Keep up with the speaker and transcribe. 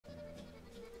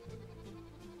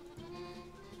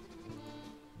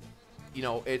you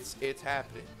know, it's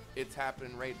happening. It's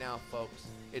happening right now, folks.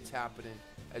 It's happening.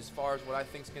 As far as what I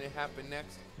think is going to happen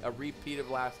next, a repeat of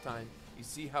last time. You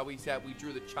see how we said we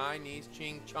drew the Chinese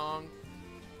Ching Chong,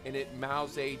 and it Mao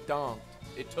Zedong.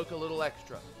 It took a little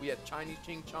extra. We had Chinese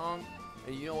Ching Chong,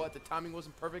 and you know what? The timing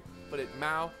wasn't perfect, but it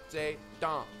Mao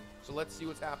Zedong. So let's see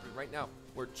what's happening right now.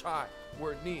 We're Chai,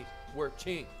 we're Ni, we're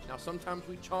Ching. Now sometimes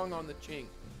we Chong on the Ching,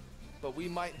 but we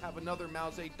might have another Mao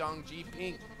Zedong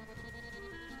Jinping.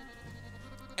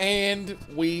 And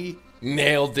we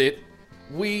nailed it.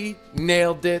 We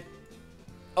nailed it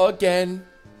again.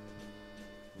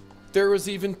 There was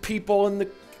even people in the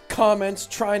comments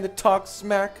trying to talk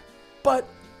smack, but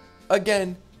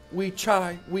again, we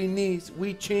Chai, we Ni's,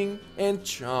 we Ching, and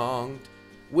Chonged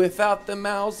without the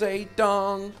Mao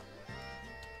Zedong.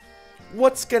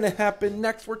 What's gonna happen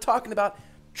next? We're talking about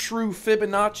true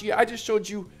Fibonacci. I just showed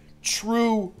you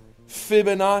true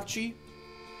Fibonacci.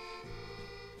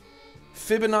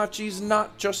 Fibonacci is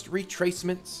not just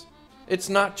retracements. It's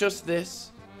not just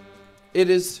this. It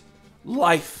is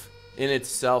life in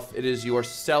itself. It is your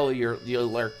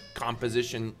cellular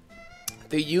composition.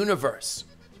 The universe.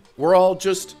 We're all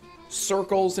just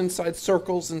circles inside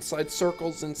circles inside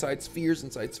circles inside spheres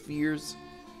inside spheres.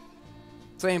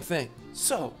 Same thing.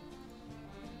 So,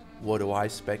 what do I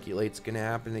speculate is going to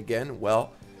happen again?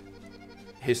 Well,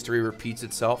 history repeats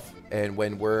itself, and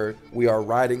when we are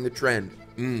riding the trend,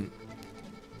 and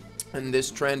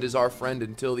this trend is our friend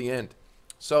until the end.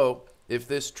 So, if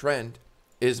this trend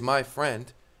is my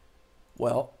friend,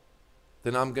 well,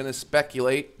 then I'm going to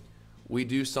speculate we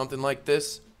do something like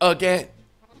this again.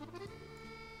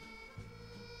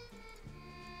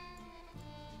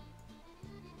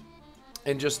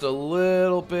 And just a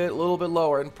little bit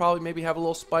lower, and probably maybe have a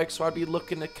little spike, so I'd be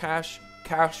looking to cash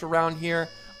around here.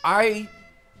 I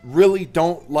really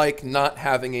don't like not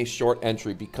having a short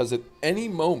entry, because at any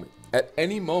moment,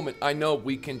 I know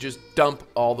we can just dump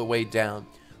all the way down.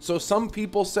 So some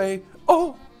people say,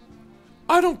 oh,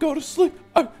 I don't go to sleep.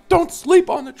 I don't sleep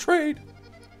on the trade.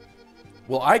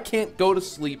 Well, I can't go to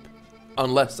sleep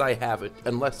unless I have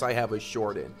a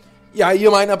short in. Yeah,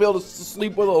 you might not be able to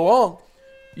sleep with a long.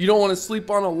 You don't want to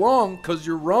sleep on a long because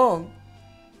you're wrong.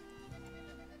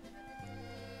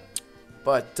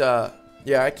 But,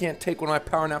 yeah, I can't take one of my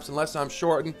power naps unless I'm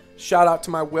shorting. Shout out to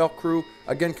my whale crew.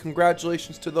 Again,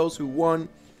 congratulations to those who won.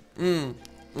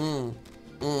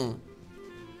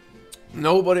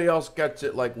 Nobody else gets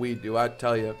it like we do, I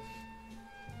tell you.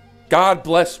 God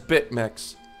bless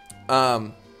BitMEX.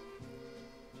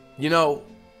 You know,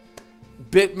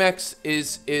 BitMEX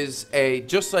is a,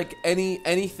 just like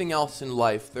anything else in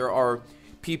life. There are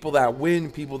people that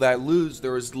win, people that lose.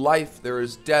 There is life, there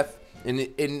is death.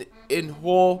 In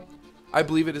whole, I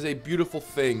believe it is a beautiful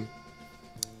thing.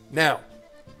 Now,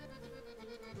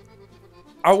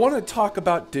 I want to talk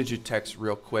about Digitex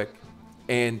real quick.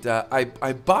 And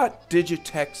I bought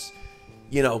Digitex,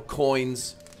 you know,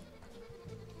 coins.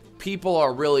 People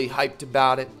are really hyped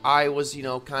about it. I was, you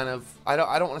know, kind of, I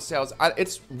don't want to say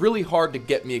it's really hard to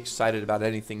get me excited about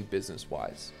anything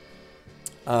business-wise.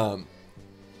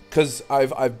 Because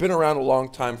I've been around a long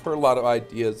time, heard a lot of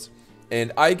ideas,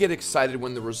 and I get excited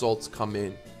when the results come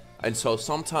in. And so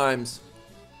sometimes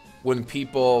when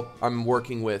people I'm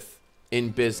working with in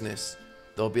business,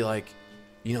 they'll be like,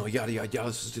 you know, yada, yada, yada,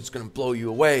 it's going to blow you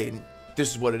away, and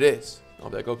this is what it is. I'll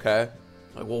be like, okay.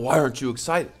 I'm like, well, why aren't you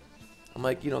excited? I'm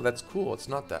like, you know, that's cool. It's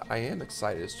not that I am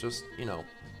excited. It's just, you know,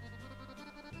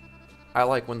 I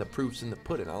like when the proof's in the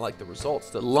pudding. I like the results.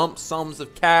 The lump sums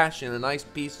of cash and a nice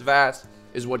piece of ass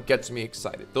is what gets me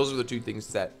excited. Those are the two things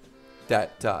that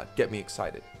get me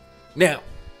excited. Now,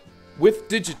 with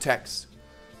Digitex,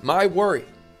 my worry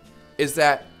is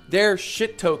that their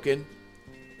shit token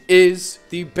is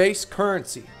the base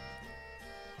currency.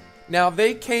 Now,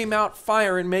 they came out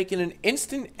firing, making an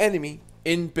instant enemy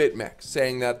in BitMEX,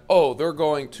 saying that, oh, they're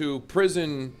going to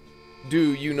prison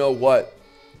do you know what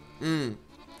to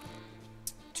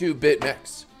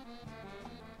BitMEX.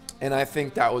 And I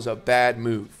think that was a bad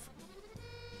move.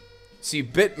 See,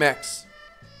 BitMEX,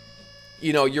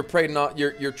 you know, you're trading off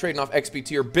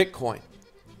XBT or Bitcoin.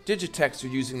 Digitex are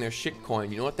using their shitcoin.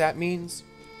 You know what that means?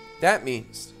 That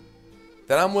means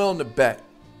that I'm willing to bet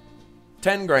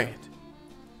 10 grand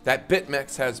that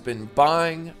BitMEX has been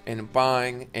buying and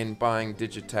buying and buying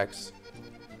Digitex,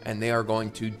 and they are going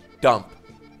to dump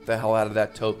the hell out of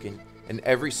that token. And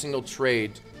every single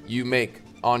trade you make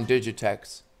on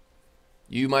Digitex,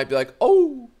 you might be like,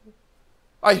 oh,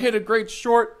 I hit a great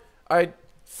short, I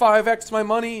 5x my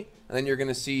money, and then you're going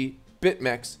to see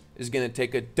BitMEX is going to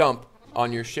take a dump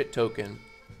on your shit token.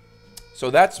 So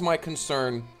that's my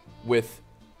concern with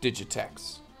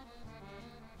Digitex.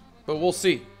 But we'll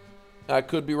see. I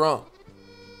could be wrong.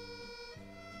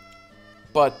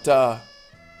 But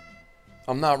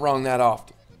I'm not wrong that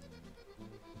often.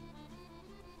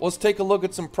 Let's take a look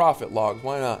at some profit logs.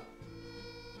 Why not?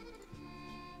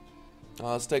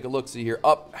 Let's take a look-see here.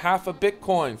 Up half a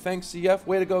Bitcoin. Thanks, CF.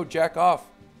 Way to go, jack off.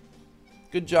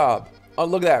 Good job. Oh,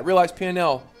 look at that. Realized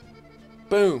P&L.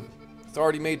 Boom. It's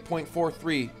already made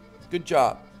 0.43. Good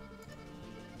job.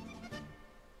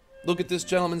 Look at this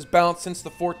gentleman's balance since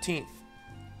the 14th.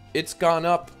 It's gone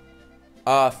up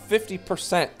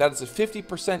 50%. That is a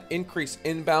 50% increase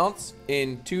in balance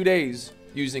in 2 days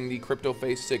using the crypto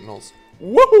face signals.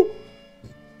 Woohoo!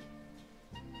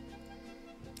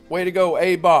 Way to go,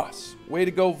 A-Boss. Way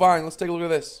to go, Vine. Let's take a look at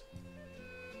this.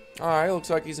 All right,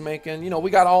 looks like he's making, you know, we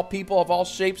got all people of all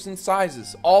shapes and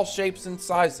sizes. All shapes and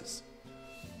sizes.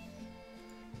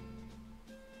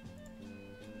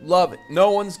 Love it.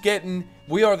 No one's getting,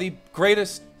 we are the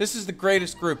greatest, this is the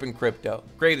greatest group in crypto.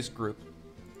 Greatest group.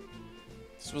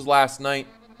 This was last night.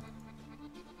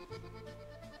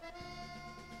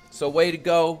 So way to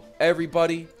go,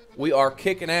 everybody. We are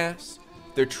kicking ass.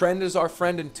 Their trend is our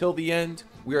friend until the end.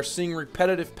 We are seeing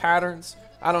repetitive patterns.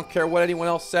 I don't care what anyone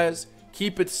else says.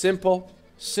 Keep it simple.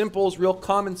 Simple is real.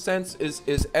 Common sense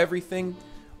is everything.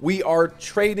 We are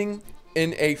trading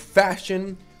in a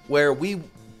fashion where we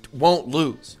won't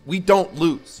lose. We don't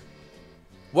lose.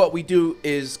 What we do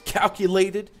is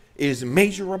calculated, is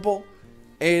measurable,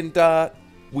 and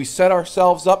we set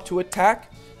ourselves up to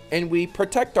attack, and we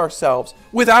protect ourselves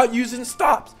without using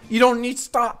stops. You don't need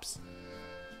stops.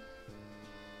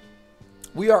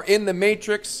 We are in the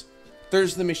matrix.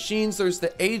 There's the machines. There's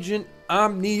the agent.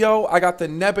 I'm Neo. I got the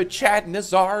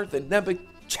Nebuchadnezzar. The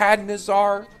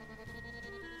Nebuchadnezzar.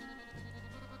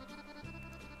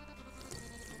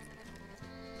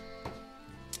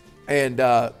 And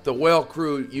the whale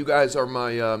crew. You guys are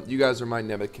my. You guys are my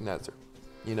Nebuchadnezzar.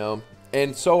 You know.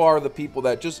 And so are the people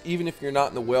that just, even if you're not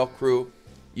in the whale crew,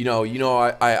 you know.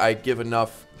 I give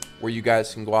enough where you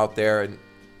guys can go out there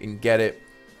and get it.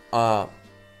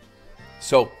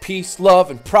 So peace,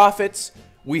 love, and profits.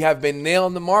 We have been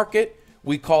nailing the market.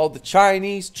 We called the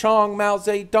Chinese Chong Mao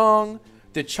Zedong,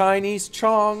 the Chinese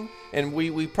Chong, and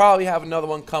we probably have another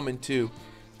one coming too.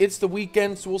 It's the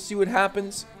weekend, so we'll see what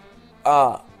happens.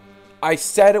 I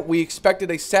said it. We expected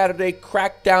a Saturday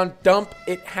crackdown dump.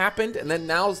 It happened, and then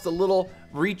now's the little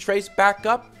retrace back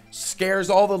up. Scares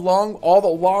all the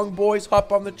long boys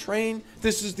hop on the train.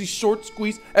 This is the short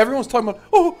squeeze. Everyone's talking about,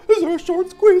 oh, is there a short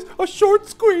squeeze? A short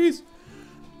squeeze.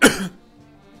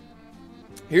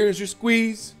 Here's your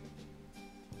squeeze.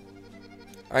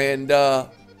 And yeah,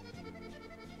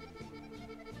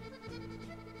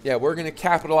 we're gonna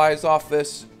capitalize off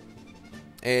this,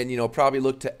 and you know, probably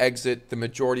look to exit the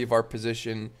majority of our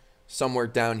position somewhere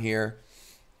down here.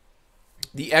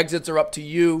 The exits are up to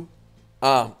you.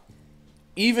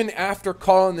 Even after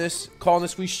calling this,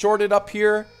 we shorted up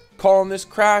here, calling this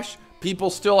crash. People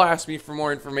still ask me for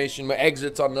more information, but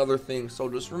exits on other things. So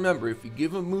just remember, if you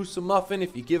give a moose a muffin,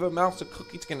 if you give a mouse a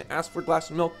cookie, it's going to ask for a glass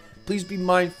of milk. Please be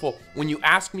mindful. When you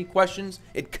ask me questions,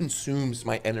 it consumes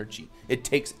my energy. It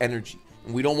takes energy.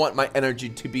 And we don't want my energy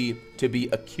to be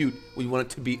acute. We want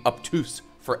it to be obtuse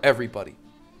for everybody.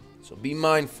 So be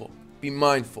mindful. Be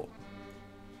mindful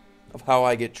of how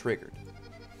I get triggered.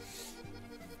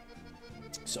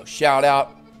 So shout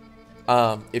out.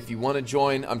 If you want to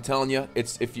join, I'm telling you,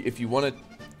 it's if you want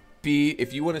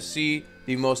to see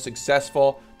the most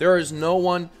successful, there is no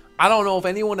one, I don't know of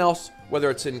anyone else,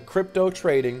 whether it's in crypto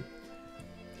trading,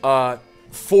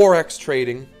 forex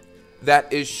trading,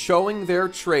 that is showing their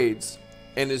trades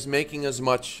and is making as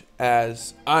much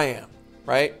as I am,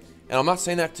 right? And I'm not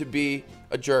saying that to be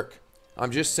a jerk.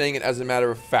 I'm just saying it as a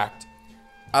matter of fact.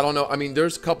 I don't know. I mean,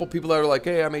 there's a couple people that are like,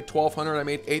 hey, I made 1,200, I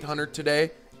made 800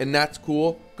 today. And that's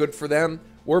cool. Good for them.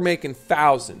 We're making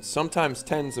thousands, sometimes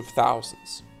tens of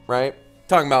thousands, right?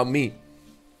 Talking about me.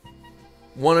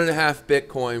 1.5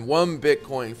 Bitcoin, 1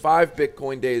 Bitcoin, 5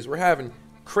 Bitcoin days. We're having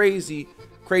crazy,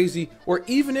 or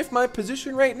even if my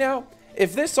position right now,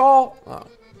 if this all,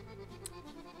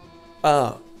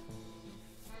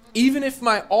 even if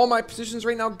all my positions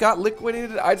right now got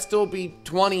liquidated, I'd still be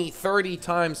 20, 30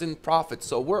 times in profit.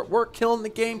 So we're killing the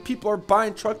game. People are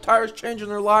buying truck tires, changing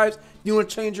their lives. You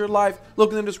want to change your life? Look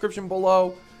in the description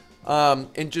below,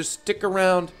 and just stick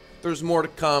around. There's more to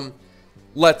come.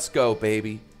 Let's go,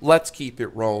 baby. Let's keep it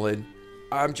rolling.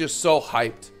 I'm just so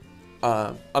hyped.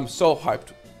 I'm so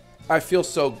hyped. I feel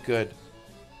so good.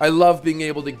 I love being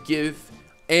able to give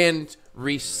and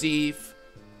receive.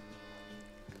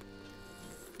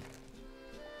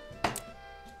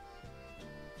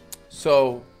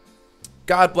 So,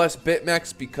 God bless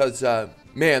BitMEX, because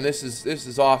Man, this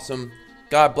is awesome.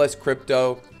 God bless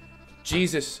crypto.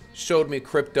 Jesus showed me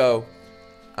crypto.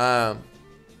 And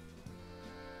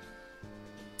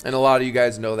a lot of you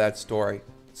guys know that story.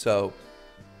 So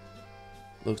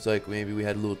looks like maybe we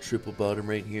had a little triple bottom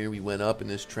right here. We went up and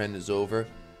this trend is over.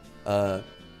 So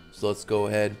let's go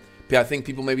ahead. I think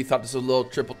people maybe thought this was a little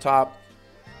triple top.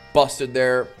 Busted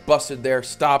their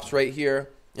stops right here.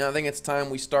 And I think it's time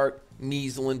we start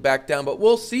measling back down. But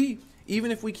we'll see.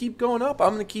 Even if we keep going up,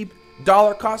 I'm going to keep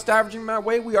dollar cost averaging my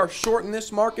way. We are short in this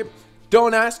market.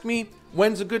 Don't ask me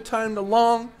when's a good time to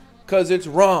long, because it's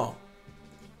wrong.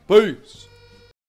 Peace.